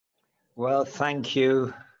Well, thank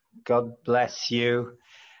you. God bless you.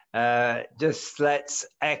 Just let's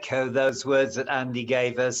echo those words that Andy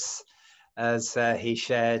gave us as he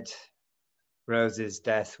shared Rose's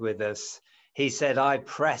death with us. He said, I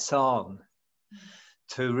press on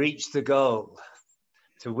to reach the goal,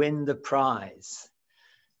 to win the prize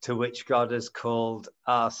to which God has called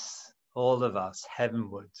us, all of us,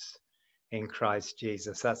 heavenwards in Christ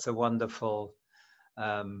Jesus. That's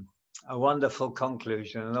um, a wonderful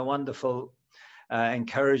conclusion and a wonderful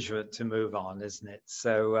encouragement to move on, isn't it?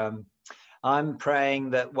 So I'm praying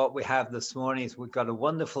that what we have this morning is we've got a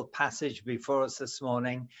wonderful passage before us this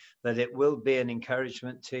morning, that it will be an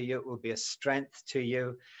encouragement to you, it will be a strength to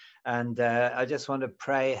you. And I just want to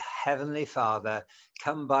pray, Heavenly Father,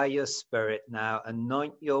 come by your Spirit now,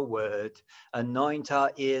 anoint your word, anoint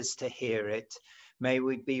our ears to hear it. May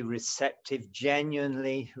we be receptive,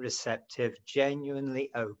 genuinely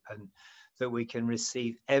open, that we can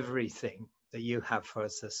receive everything that you have for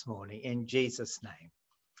us this morning. In Jesus' name,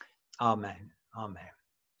 amen. Amen.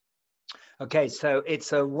 Okay, so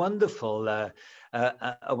it's a wonderful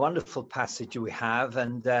passage we have,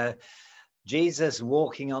 and Jesus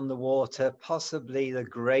walking on the water, possibly the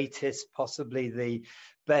greatest, possibly the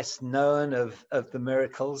best known of the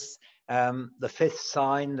miracles. The fifth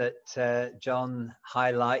sign that John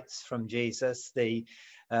highlights from Jesus, the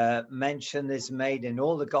mention is made in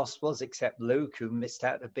all the Gospels except Luke, who missed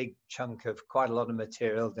out a big chunk of quite a lot of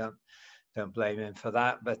material. Don't blame him for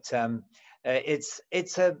that. But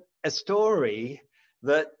it's a story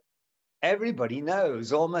that everybody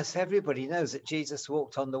knows, almost everybody knows, that Jesus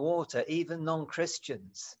walked on the water. Even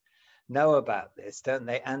non-Christians know about this, don't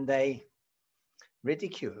they? And they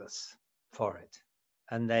ridicule us for it.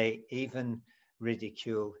 And they even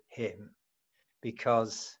ridicule him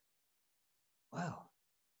because, well,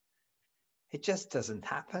 it just doesn't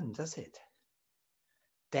happen, does it?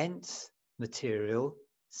 Dense material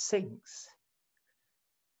sinks,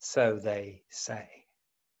 so they say.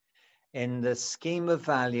 In the scheme of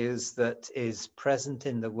values that is present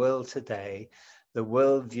in the world today, the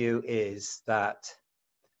worldview is that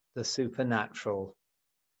the supernatural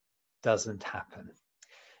doesn't happen.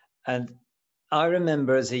 And I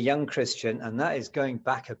remember as a young Christian, and that is going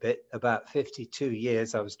back a bit, about 52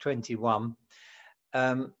 years, I was 21,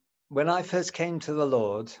 when I first came to the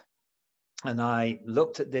Lord and I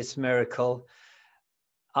looked at this miracle,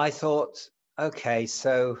 I thought, okay,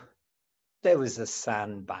 so there was a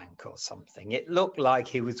sandbank or something. It looked like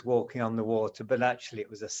he was walking on the water, but actually it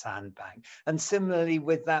was a sandbank. And similarly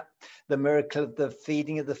with that, the miracle of the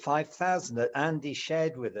feeding of the 5,000 that Andy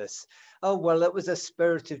shared with us. Oh, well, it was a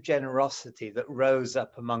spirit of generosity that rose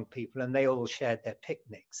up among people and they all shared their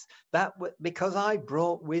picnics. That because I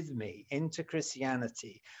brought with me into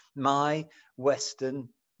Christianity my Western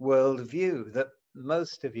worldview that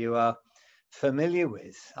most of you are familiar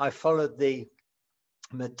with. I followed the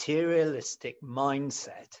materialistic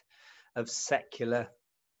mindset of secular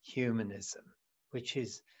humanism, which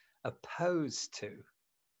is opposed to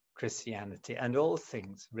Christianity and all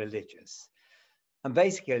things religious. And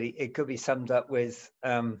basically, it could be summed up with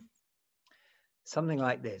something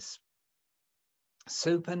like this.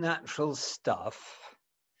 Supernatural stuff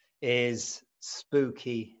is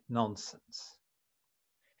spooky nonsense.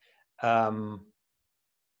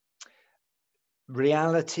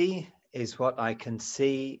 Reality is what I can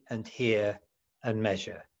see and hear and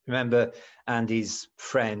measure. Remember Andy's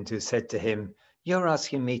friend who said to him, "You're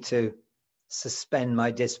asking me to suspend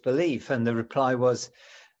my disbelief." And the reply was,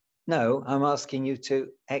 "No, I'm asking you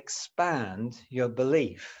to expand your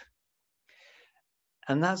belief."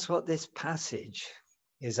 And that's what this passage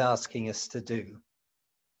is asking us to do.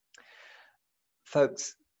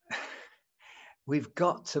 Folks, we've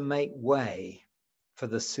got to make way for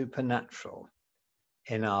the supernatural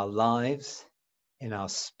in our lives, in our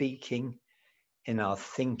speaking, in our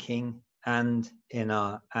thinking, and in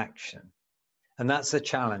our action. And that's the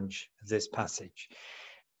challenge of this passage.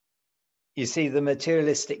 You see, the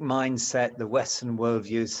materialistic mindset, the Western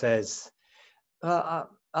worldview says,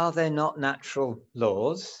 are there not natural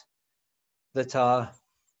laws that are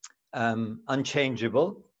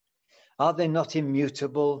unchangeable? Are there not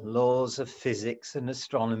immutable laws of physics and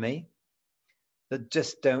astronomy that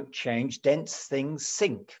just don't change? Dense things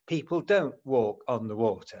sink. People don't walk on the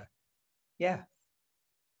water. Yeah.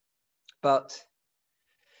 But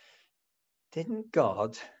didn't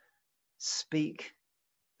God speak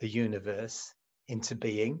the universe into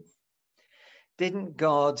being? Didn't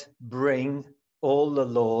God bring all the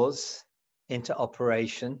laws into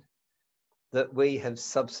operation that we have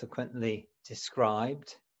subsequently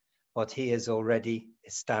described, what he has already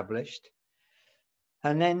established?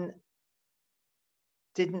 And then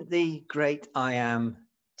Didn't the great I am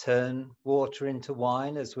turn water into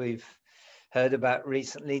wine, as we've heard about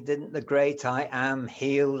recently? Didn't the great I am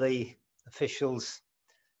heal the official's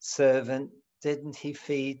servant? Didn't he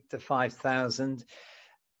feed the 5,000?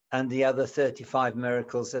 And the other 35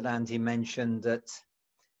 miracles that Andy mentioned that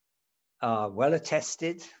are well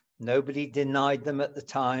attested. Nobody denied them at the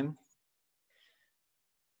time.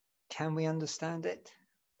 Can we understand it?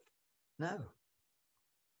 No,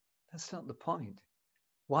 that's not the point.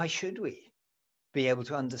 Why should we be able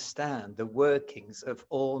to understand the workings of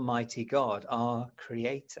Almighty God, our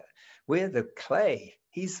Creator? We're the clay,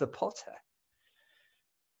 He's the potter.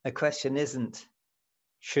 The question isn't,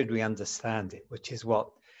 should we understand it, which is what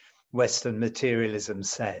Western materialism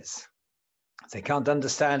says. If they can't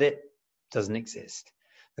understand it, it doesn't exist.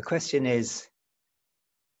 The question is,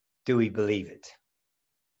 do we believe it?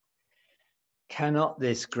 Cannot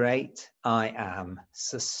this great I am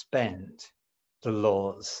suspend the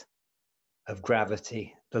laws of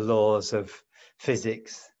gravity, the laws of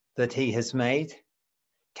physics that he has made?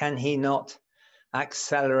 Can he not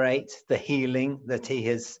accelerate the healing that he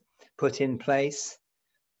has put in place,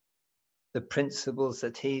 the principles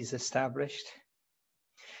that he's established?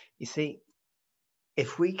 You see,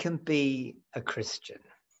 if we can be a Christian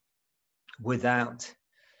without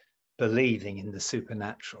believing in the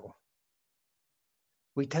supernatural,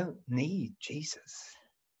 we don't need Jesus.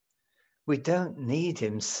 We don't need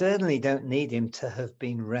him, certainly don't need him to have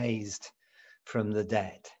been raised from the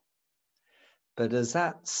dead. But as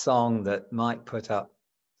that song that Mike put up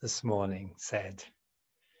this morning said,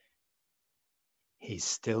 he's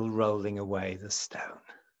still rolling away the stone.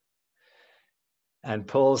 And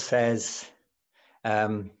Paul says,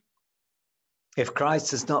 if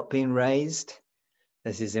Christ has not been raised,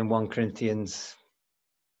 this is in 1 Corinthians,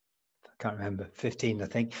 I can't remember, 15, I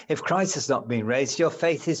think. If Christ has not been raised, your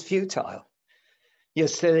faith is futile. You're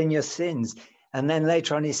still in your sins. And then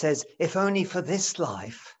later on he says, if only for this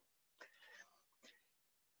life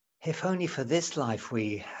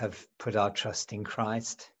we have put our trust in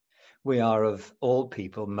Christ, we are of all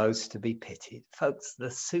people most to be pitied. Folks,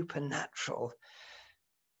 the supernatural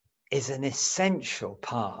is an essential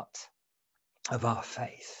part of our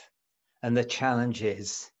faith. And the challenge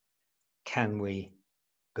is, can we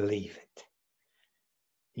believe it?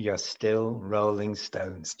 You're still rolling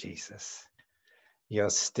stones, Jesus. You're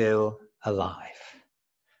still alive.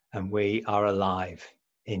 And we are alive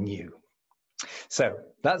in you. So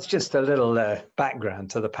that's just a little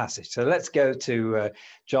background to the passage. So let's go to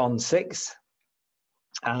John 6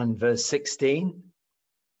 and verse 16.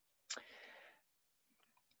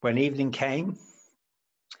 When evening came,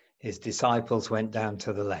 his disciples went down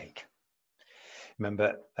to the lake.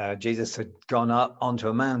 Remember, Jesus had gone up onto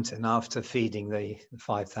a mountain after feeding the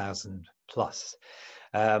 5,000 plus.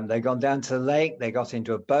 They'd gone down to the lake, they got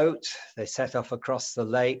into a boat, they set off across the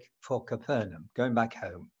lake for Capernaum, going back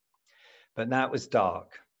home. But now it was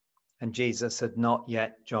dark, and Jesus had not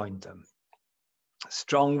yet joined them. A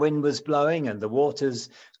strong wind was blowing, and the waters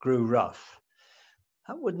grew rough.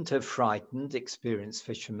 That wouldn't have frightened experienced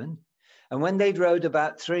fishermen. And when they'd rowed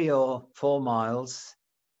about 3 or 4 miles,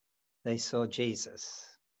 they saw Jesus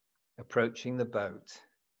approaching the boat,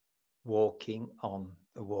 walking on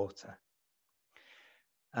the water.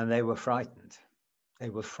 And they were frightened. They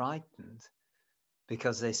were frightened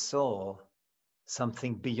because they saw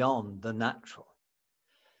something beyond the natural.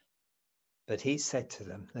 But he said to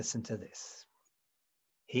them, listen to this.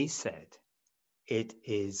 He said, it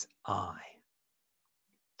is I.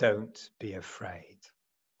 Don't be afraid.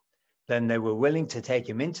 Then they were willing to take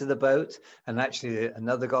him into the boat. And actually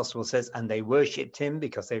another gospel says, and they worshipped him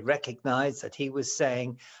because they recognized that he was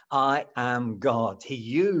saying, I am God. He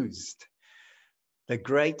used the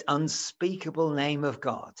great unspeakable name of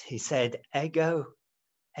God. He said, Ego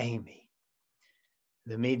Eimi.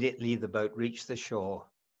 And immediately the boat reached the shore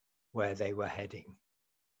where they were heading.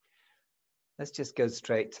 Let's just go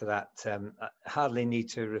straight to that. I hardly need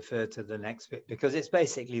to refer to the next bit because it's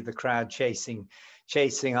basically the crowd chasing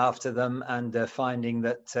after them and finding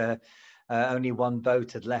that only one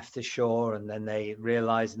boat had left the shore, and then they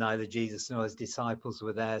realized neither Jesus nor his disciples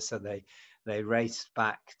were there, so they raced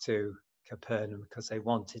back to Capernaum because they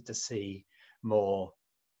wanted to see more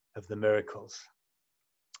of the miracles.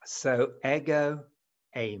 So Ego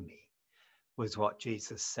Eimi was what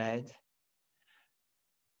Jesus said.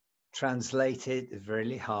 Translated, it's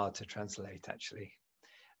really hard to translate actually.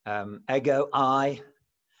 Ego, I,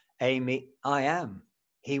 Eimi, I am.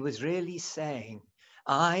 He was really saying,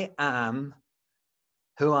 I am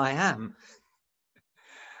who I am.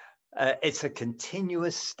 It's a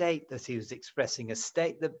continuous state that he was expressing, a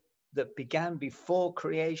state that that began before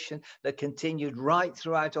creation, that continued right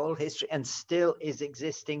throughout all history and still is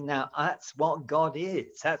existing now. That's what God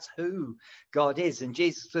is. That's who God is. And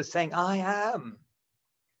Jesus was saying, I am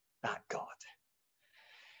that God.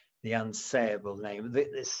 The unsayable name.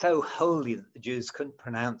 It's so holy that the Jews couldn't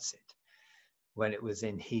pronounce it when it was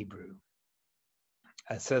in Hebrew.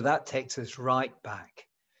 So that takes us right back.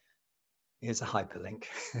 Here's a hyperlink.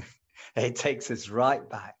 It takes us right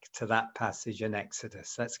back to that passage in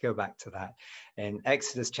Exodus. Let's go back to that. In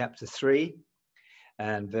Exodus chapter 3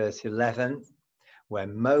 and verse 11, where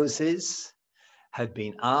Moses had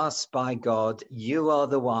been asked by God, you are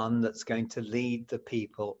the one that's going to lead the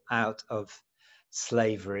people out of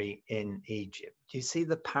slavery in Egypt. Do you see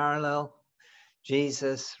the parallel?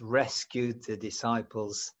 Jesus rescued the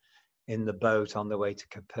disciples in the boat on the way to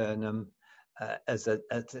Capernaum as a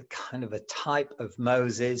kind of a type of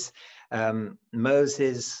Moses.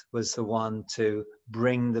 Moses was the one to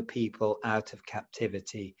bring the people out of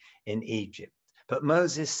captivity in Egypt. But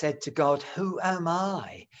Moses said to God, who am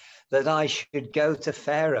I that I should go to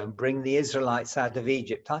Pharaoh and bring the Israelites out of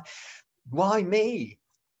Egypt? Why me?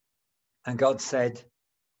 And God said,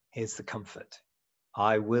 here's the comfort.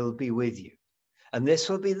 I will be with you. And this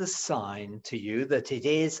will be the sign to you that it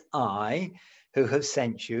is I who have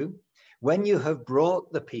sent you. When you have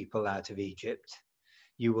brought the people out of Egypt,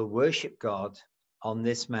 you will worship God on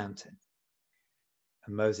this mountain.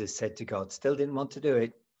 And Moses said to God, still didn't want to do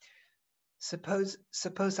it. Suppose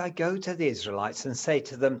I go to the Israelites and say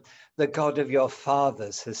to them, the God of your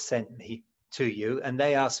fathers has sent me to you. And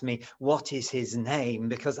they ask me, what is his name?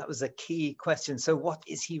 Because that was a key question. So what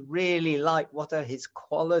is he really like? What are his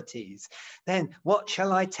qualities? Then what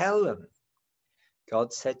shall I tell them?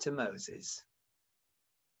 God said to Moses,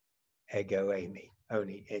 ego eimi,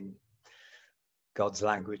 only in God's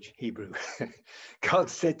language, Hebrew. God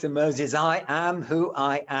said to Moses, I am who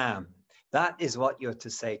I am. That is what you're to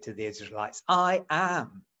say to the Israelites. I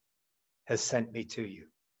am has sent me to you.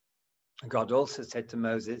 God also said to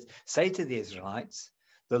Moses, say to the Israelites,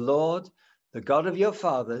 the Lord, the God of your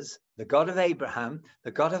fathers, the God of Abraham,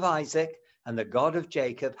 the God of Isaac, and the God of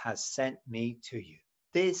Jacob has sent me to you.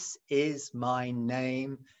 This is my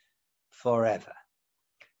name forever,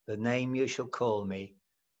 the name you shall call me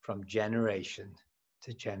from generation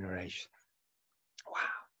to generation. Wow.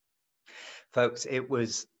 Folks, it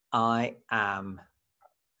was I am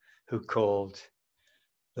who called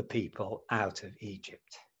the people out of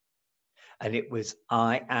Egypt. And it was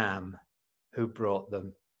I am who brought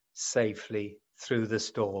them safely through the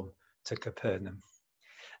storm to Capernaum.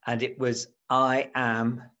 And it was I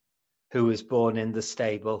am who was born in the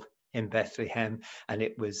stable in Bethlehem. And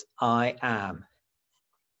it was I am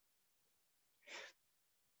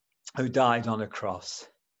who died on a cross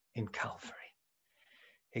in Calvary.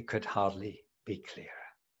 It could hardly be clearer.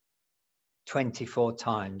 24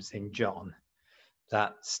 times in John,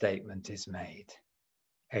 that statement is made.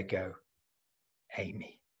 Ego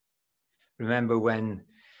eimi. Remember when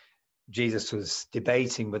Jesus was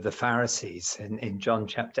debating with the Pharisees in John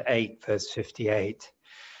chapter 8, verse 58,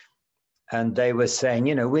 and they were saying,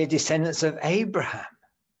 you know, we're descendants of Abraham.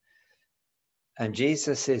 And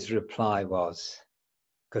Jesus's reply was,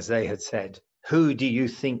 because they had said, who do you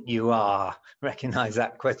think you are? Recognize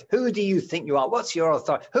that question. Who do you think you are? What's your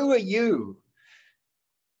authority? Who are you?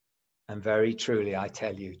 And very truly, I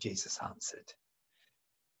tell you, Jesus answered,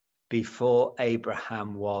 before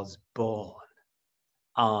Abraham was born,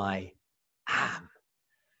 I am.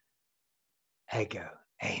 Ego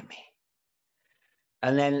eimi.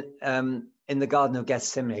 And then in the Garden of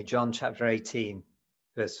Gethsemane, John chapter 18,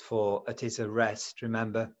 verse 4, at his arrest,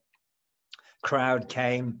 remember, crowd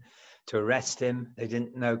came to arrest him. They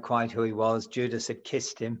didn't know quite who he was. Judas had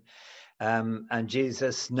kissed him. And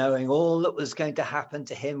Jesus, knowing all that was going to happen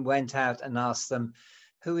to him, went out and asked them,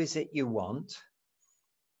 who is it you want?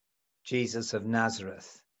 Jesus of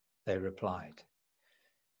Nazareth, they replied.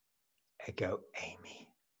 Ego eimi,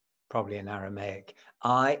 probably in Aramaic.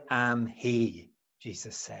 I am he,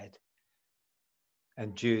 Jesus said.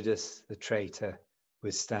 And Judas, the traitor,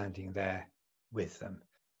 was standing there with them.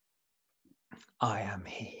 I am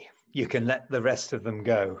he. You can let the rest of them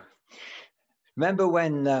go. Remember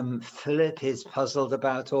when Philip is puzzled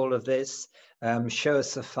about all of this? Show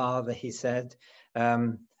us the Father, he said.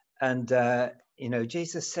 You know,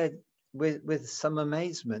 Jesus said with some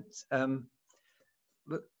amazement,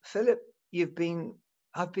 but Philip,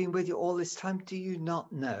 I've been with you all this time. Do you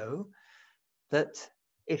not know that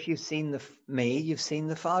if you've seen me, you've seen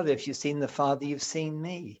the Father? If you've seen the Father, you've seen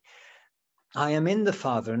me. I am in the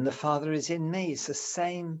Father and the Father is in me. It's the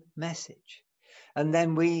same message. And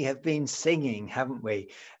then we have been singing, haven't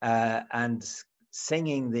we? And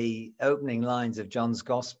singing the opening lines of John's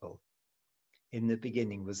Gospel. In the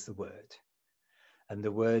beginning was the Word, and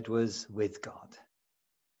the Word was with God,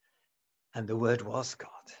 and the Word was God.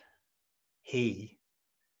 He,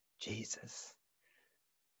 Jesus,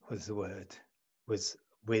 was the Word, was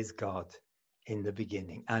with God in the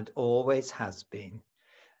beginning, and always has been,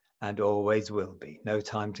 and always will be. No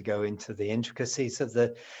time to go into the intricacies of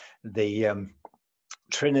the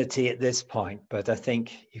Trinity at this point, but I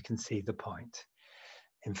think you can see the point.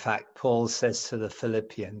 In fact, Paul says to the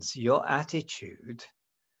Philippians, your attitude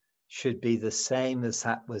should be the same as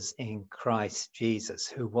that was in Christ Jesus,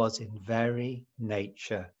 who was in very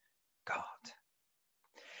nature God.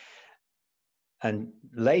 And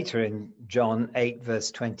later in John 8,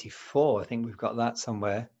 verse 24, I think we've got that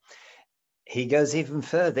somewhere, he goes even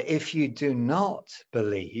further. If you do not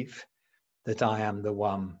believe that I am the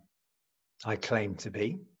one I claim to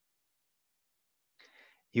be,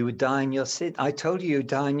 you would die in your sin. I told you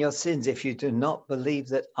die in your sins. If you do not believe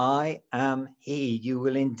that I am he, you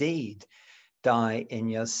will indeed die in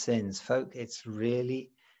your sins. Folk, it's really,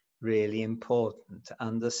 really important to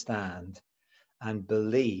understand and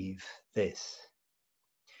believe this.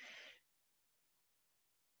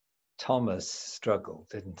 Thomas struggled,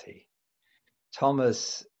 didn't he?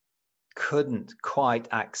 Thomas couldn't quite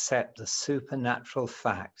accept the supernatural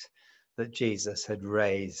fact that Jesus had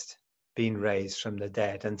been raised from the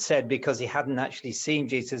dead, and said, because he hadn't actually seen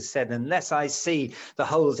Jesus, said, unless I see the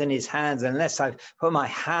holes in his hands, unless I put my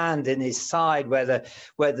hand in his side where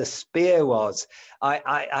the spear was,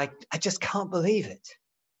 I just can't believe it.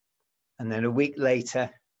 And then a week later,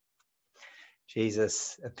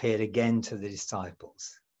 Jesus appeared again to the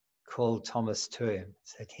disciples, called Thomas to him,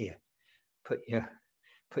 said, here, put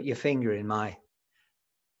your finger in my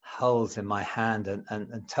holes in my hand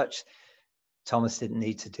and touch. Thomas didn't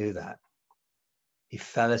need to do that. He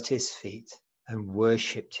fell at his feet and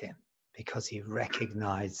worshipped him because he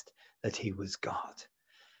recognized that he was God.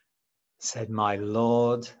 Said, my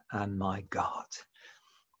Lord and my God.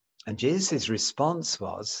 And Jesus' response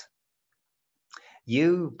was,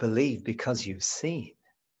 you believe because you've seen.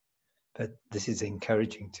 But this is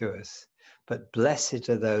encouraging to us. But blessed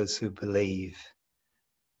are those who believe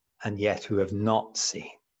and yet who have not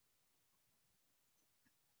seen.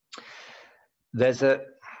 There's a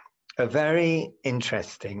very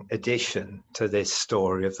interesting addition to this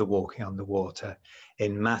story of the walking on the water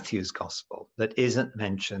in Matthew's gospel that isn't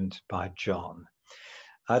mentioned by John.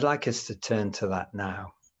 I'd like us to turn to that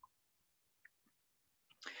now.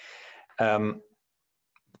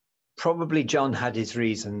 Probably John had his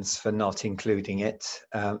reasons for not including it.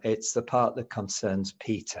 It's the part that concerns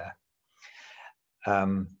Peter.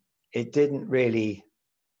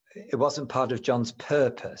 It wasn't part of John's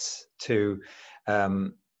purpose to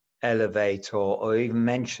elevate or even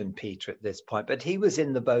mention Peter at this point, but he was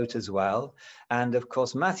in the boat as well. And of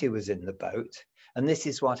course, Matthew was in the boat. And this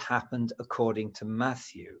is what happened according to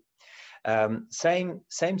Matthew. Same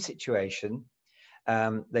situation.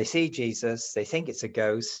 They see Jesus, they think it's a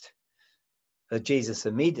ghost. Jesus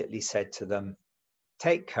immediately said to them,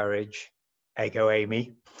 take courage, ego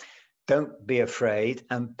Amy, don't be afraid.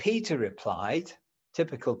 And Peter replied,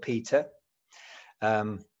 typical Peter,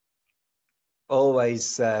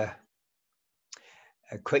 always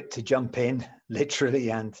quick to jump in,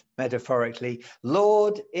 literally and metaphorically.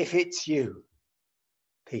 Lord, if it's you,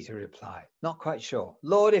 Peter replied, not quite sure.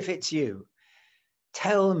 Lord, if it's you,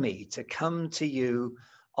 tell me to come to you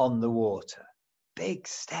on the water. Big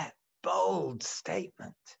step, bold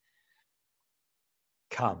statement.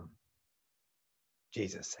 Come,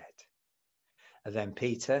 Jesus said. And then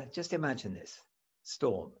Peter, just imagine this,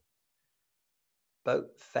 storm. Boat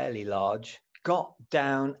fairly large, got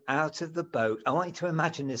down out of the boat. I want you to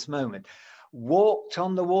imagine this moment. Walked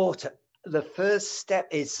on the water. The first step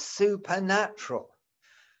is supernatural.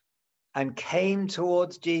 And came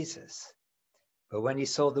towards Jesus. But when he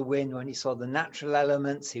saw the wind, when he saw the natural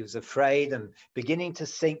elements, he was afraid and beginning to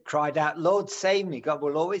sink, cried out, Lord, save me. God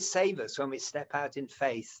will always save us when we step out in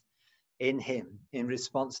faith in him, in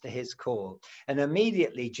response to his call. And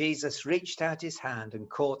immediately Jesus reached out his hand and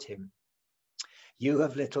caught him. You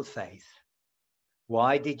have little faith.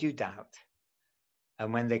 Why did you doubt?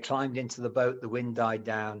 And when they climbed into the boat, the wind died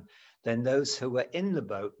down. Then those who were in the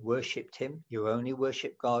boat worshipped him. You only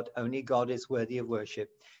worship God. Only God is worthy of worship,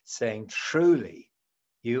 saying, truly,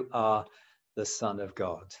 you are the Son of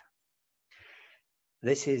God.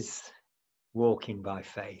 This is walking by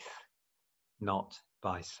faith, not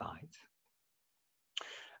by sight.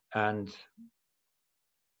 And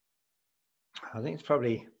I think it's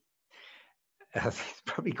probably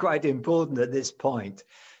quite important at this point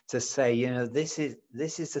to say, you know, this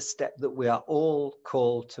is a step that we are all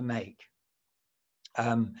called to make.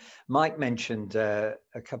 Mike mentioned a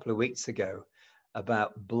couple of weeks ago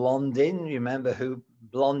about Blondin. You remember who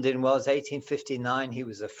Blondin was? 1859. He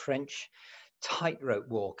was a French tightrope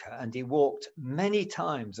walker, and he walked many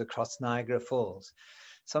times across Niagara Falls.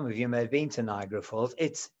 Some of you may have been to Niagara Falls.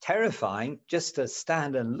 It's terrifying just to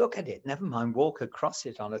stand and look at it, never mind walk across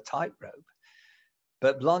it on a tightrope.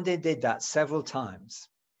 But Blondin did that several times.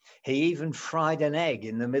 He even fried an egg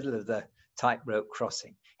in the middle of the tightrope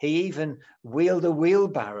crossing. He even wheeled a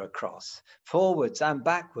wheelbarrow across, forwards and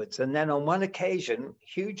backwards. And then on one occasion,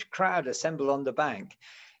 huge crowd assembled on the bank.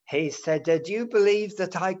 He said, do you believe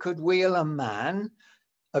that I could wheel a man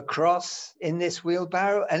across in this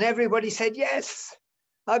wheelbarrow? And everybody said, yes,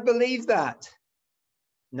 I believe that.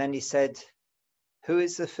 And then he said, who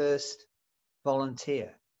is the first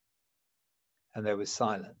volunteer? And there was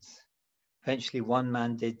silence. Eventually, one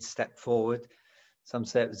man did step forward. Some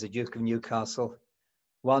say it was the Duke of Newcastle.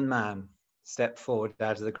 One man stepped forward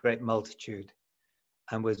out of the great multitude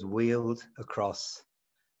and was wheeled across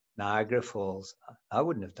Niagara Falls. I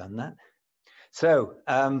wouldn't have done that. So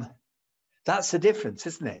that's the difference,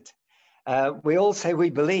 isn't it? We all say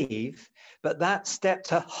we believe, but that step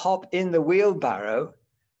to hop in the wheelbarrow,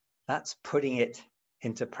 that's putting it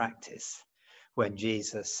into practice when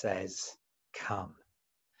Jesus says, come.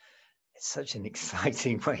 It's such an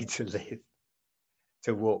exciting way to live,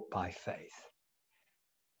 to walk by faith.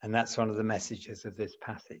 And that's one of the messages of this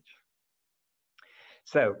passage.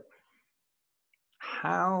 So,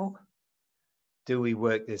 how do we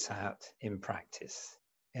work this out in practice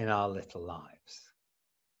in our little lives?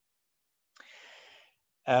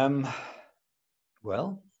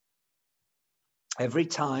 Well, every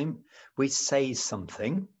time we say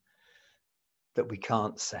something that we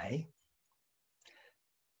can't say,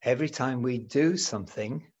 every time we do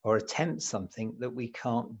something or attempt something that we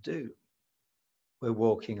can't do, we're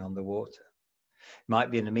walking on the water. It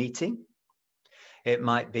might be in a meeting. It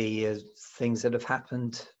might be things that have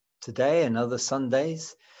happened today and other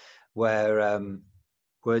Sundays where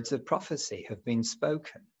words of prophecy have been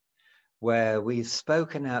spoken, where we've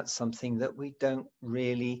spoken out something that we don't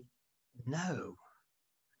really know.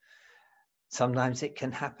 Sometimes it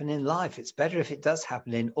can happen in life. It's better if it does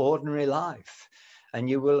happen in ordinary life. And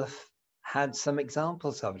you will have had some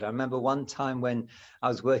examples of it. I remember one time when I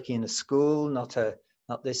was working in a school, not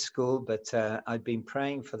this school, but I'd been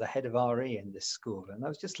praying for the head of RE in this school. And I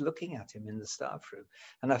was just looking at him in the staff room.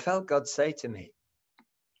 And I felt God say to me,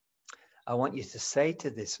 I want you to say to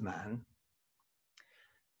this man,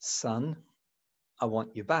 son, I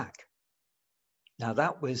want you back. Now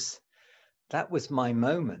that was my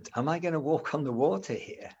moment. Am I going to walk on the water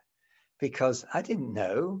here? Because I didn't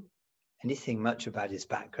know anything much about his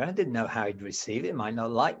background. I didn't know how he'd receive it. He might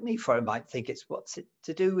not like me for it. Might think it's what's it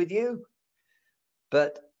to do with you?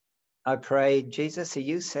 But I prayed, Jesus, are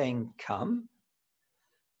you saying come?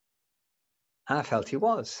 And I felt he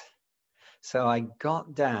was. So I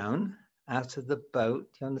got down out of the boat.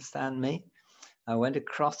 Do you understand me? I went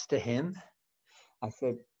across to him. I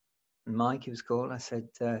said, Mike, he was called. I said,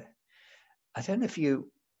 I don't know if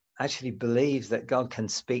you actually believe that God can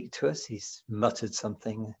speak to us. He's muttered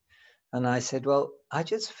something. And I said, well, I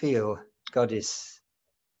just feel God is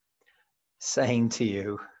saying to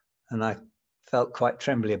you, and I felt quite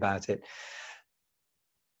trembly about it,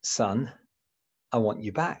 son, I want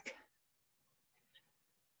you back.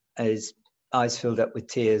 His eyes filled up with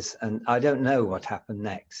tears, and I don't know what happened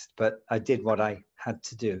next, but I did what I had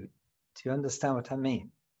to do. Do you understand what I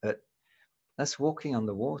mean? That that's walking on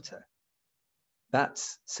the water.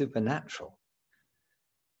 That's supernatural.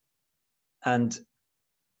 And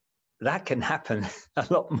that can happen a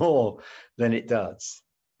lot more than it does,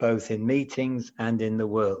 both in meetings and in the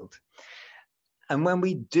world. And when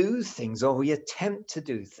we do things or we attempt to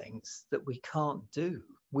do things that we can't do,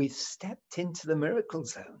 we've stepped into the miracle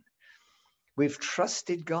zone. We've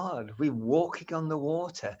trusted God. We're walking on the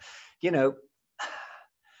water. You know,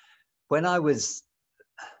 when I was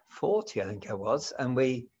 40, I think I was, and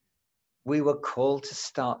we were called to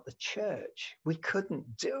start the church, we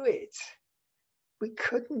couldn't do it. We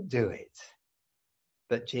couldn't do it.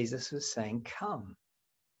 But Jesus was saying, come.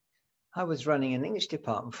 I was running an English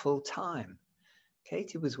department full time.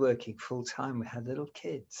 Katie was working full time. We had little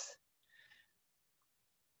kids.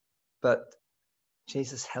 But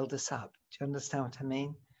Jesus held us up. Do you understand what I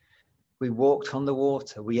mean? We walked on the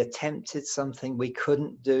water. We attempted something we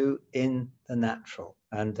couldn't do in the natural.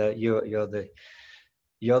 And you're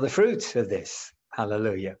the fruit of this.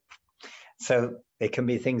 Hallelujah. So it can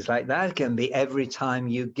be things like that. It can be every time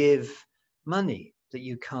you give money that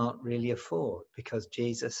you can't really afford, because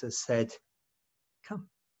Jesus has said, come.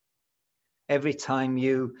 Every time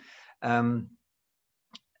you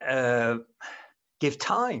give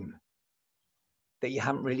time that you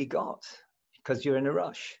haven't really got because you're in a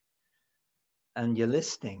rush, and you're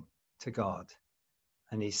listening to God,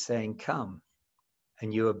 and he's saying, come,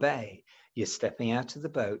 and you obey. You're stepping out of the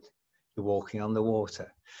boat, you're walking on the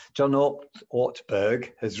water. John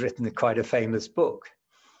Ortberg has written quite a famous book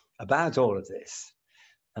about all of this,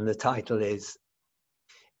 and the title is,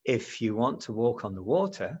 If You Want to Walk on the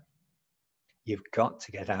Water, You've Got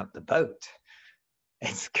to Get Out the Boat.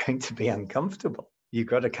 It's going to be uncomfortable. You've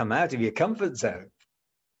got to come out of your comfort zone.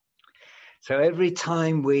 So every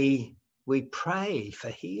time we pray for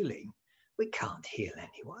healing, we can't heal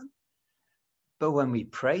anyone. But when we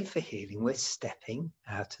pray for healing, we're stepping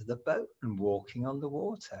out of the boat and walking on the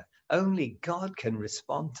water. Only God can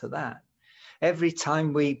respond to that. Every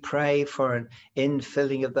time we pray for an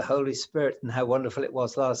infilling of the Holy Spirit, and how wonderful it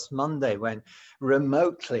was last Monday when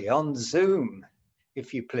remotely on Zoom,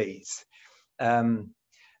 if you please,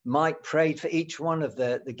 Mike prayed for each one of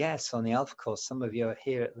the guests on the Alpha course. Some of you are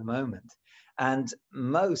here at the moment. And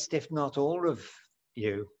most, if not all of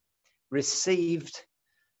you, received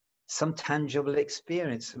some tangible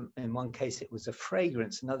experience. In one case, it was a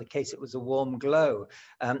fragrance. In another case, it was a warm glow.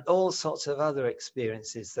 All sorts of other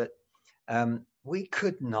experiences that we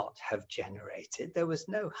could not have generated. There was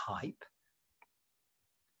no hype.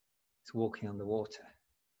 It's walking on the water.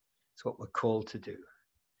 It's what we're called to do.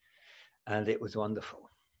 And it was wonderful.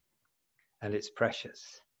 And it's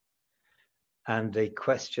precious. And the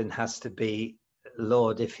question has to be,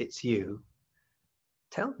 Lord, if it's you,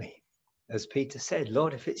 tell me. As Peter said,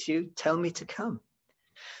 Lord, if it's you, tell me to come.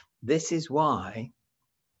 This is why,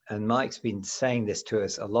 and Mike's been saying this to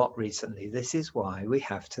us a lot recently, this is why we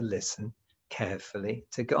have to listen carefully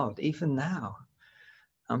to God. Even now,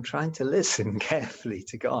 I'm trying to listen carefully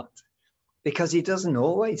to God, because he doesn't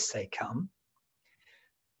always say come.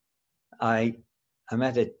 I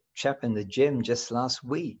met a chap in the gym just last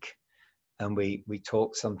week, and we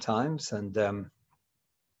talk sometimes, and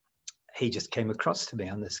he just came across to me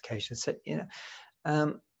on this occasion and said,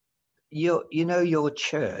 your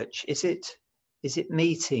church, is it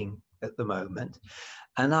meeting at the moment?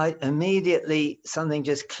 And I immediately, something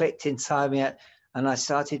just clicked inside me, and I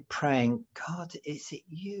started praying, God, is it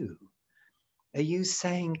you? Are you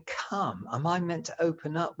saying come? Am I meant to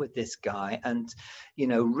open up with this guy and,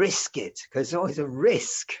 risk it? Because there's always a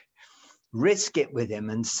risk. Risk it with him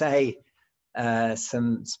and say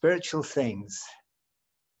some spiritual things.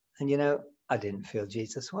 And, I didn't feel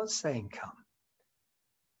Jesus was saying come.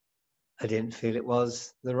 I didn't feel it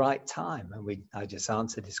was the right time. And I just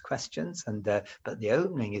answered his questions. But the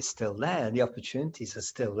opening is still there. The opportunities are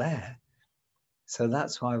still there. So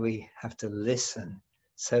that's why we have to listen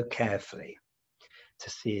so carefully to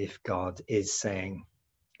see if God is saying,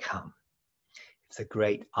 come. If the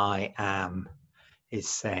great I am is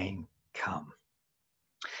saying, come.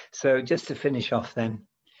 So just to finish off then,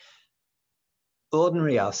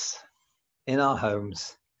 ordinary us in our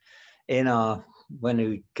homes, when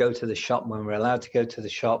we go to the shop, when we're allowed to go to the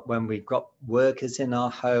shop, when we've got workers in our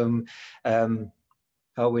home,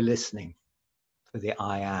 are we listening for the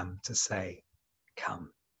I am to say,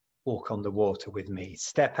 come, walk on the water with me,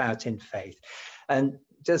 step out in faith? And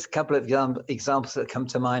just a couple of examples that come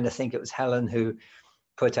to mind. I think it was Helen who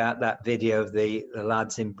put out that video of the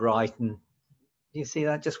lads in Brighton. Do you see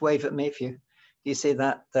that? Just wave at me do you see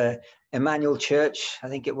that? The Emmanuel Church, I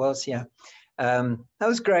think it was, yeah. That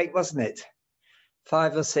was great, wasn't it?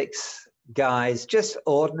 5 or 6 guys, just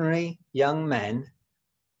ordinary young men,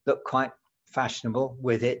 looked quite fashionable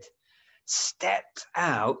with it, stepped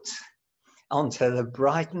out onto the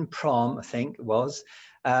Brighton prom, I think it was,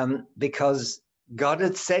 because God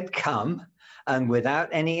had said come, and without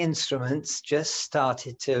any instruments, just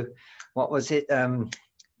started to,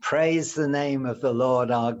 praise the name of the Lord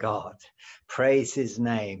our God, praise his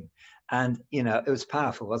name. And, it was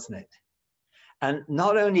powerful, wasn't it? And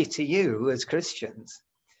not only to you as Christians,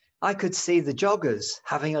 I could see the joggers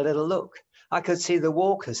having a little look. I could see the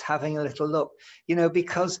walkers having a little look,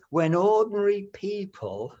 because when ordinary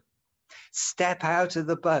people step out of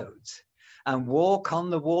the boat and walk on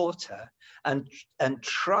the water and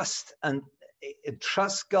trust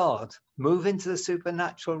God, move into the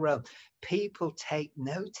supernatural realm, people take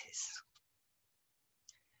notice.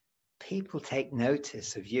 People take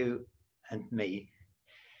notice of you and me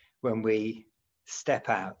when we step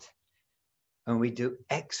out and we do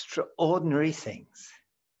extraordinary things,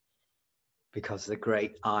 because the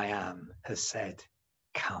great I am has said,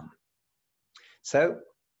 come. So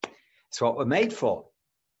it's what we're made for.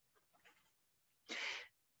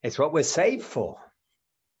 It's what we're saved for.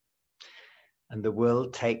 And the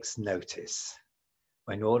world takes notice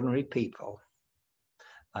when ordinary people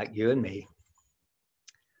like you and me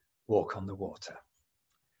walk on the water.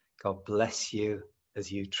 God bless you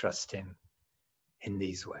as you trust him in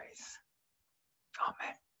these ways.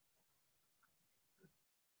 Amen.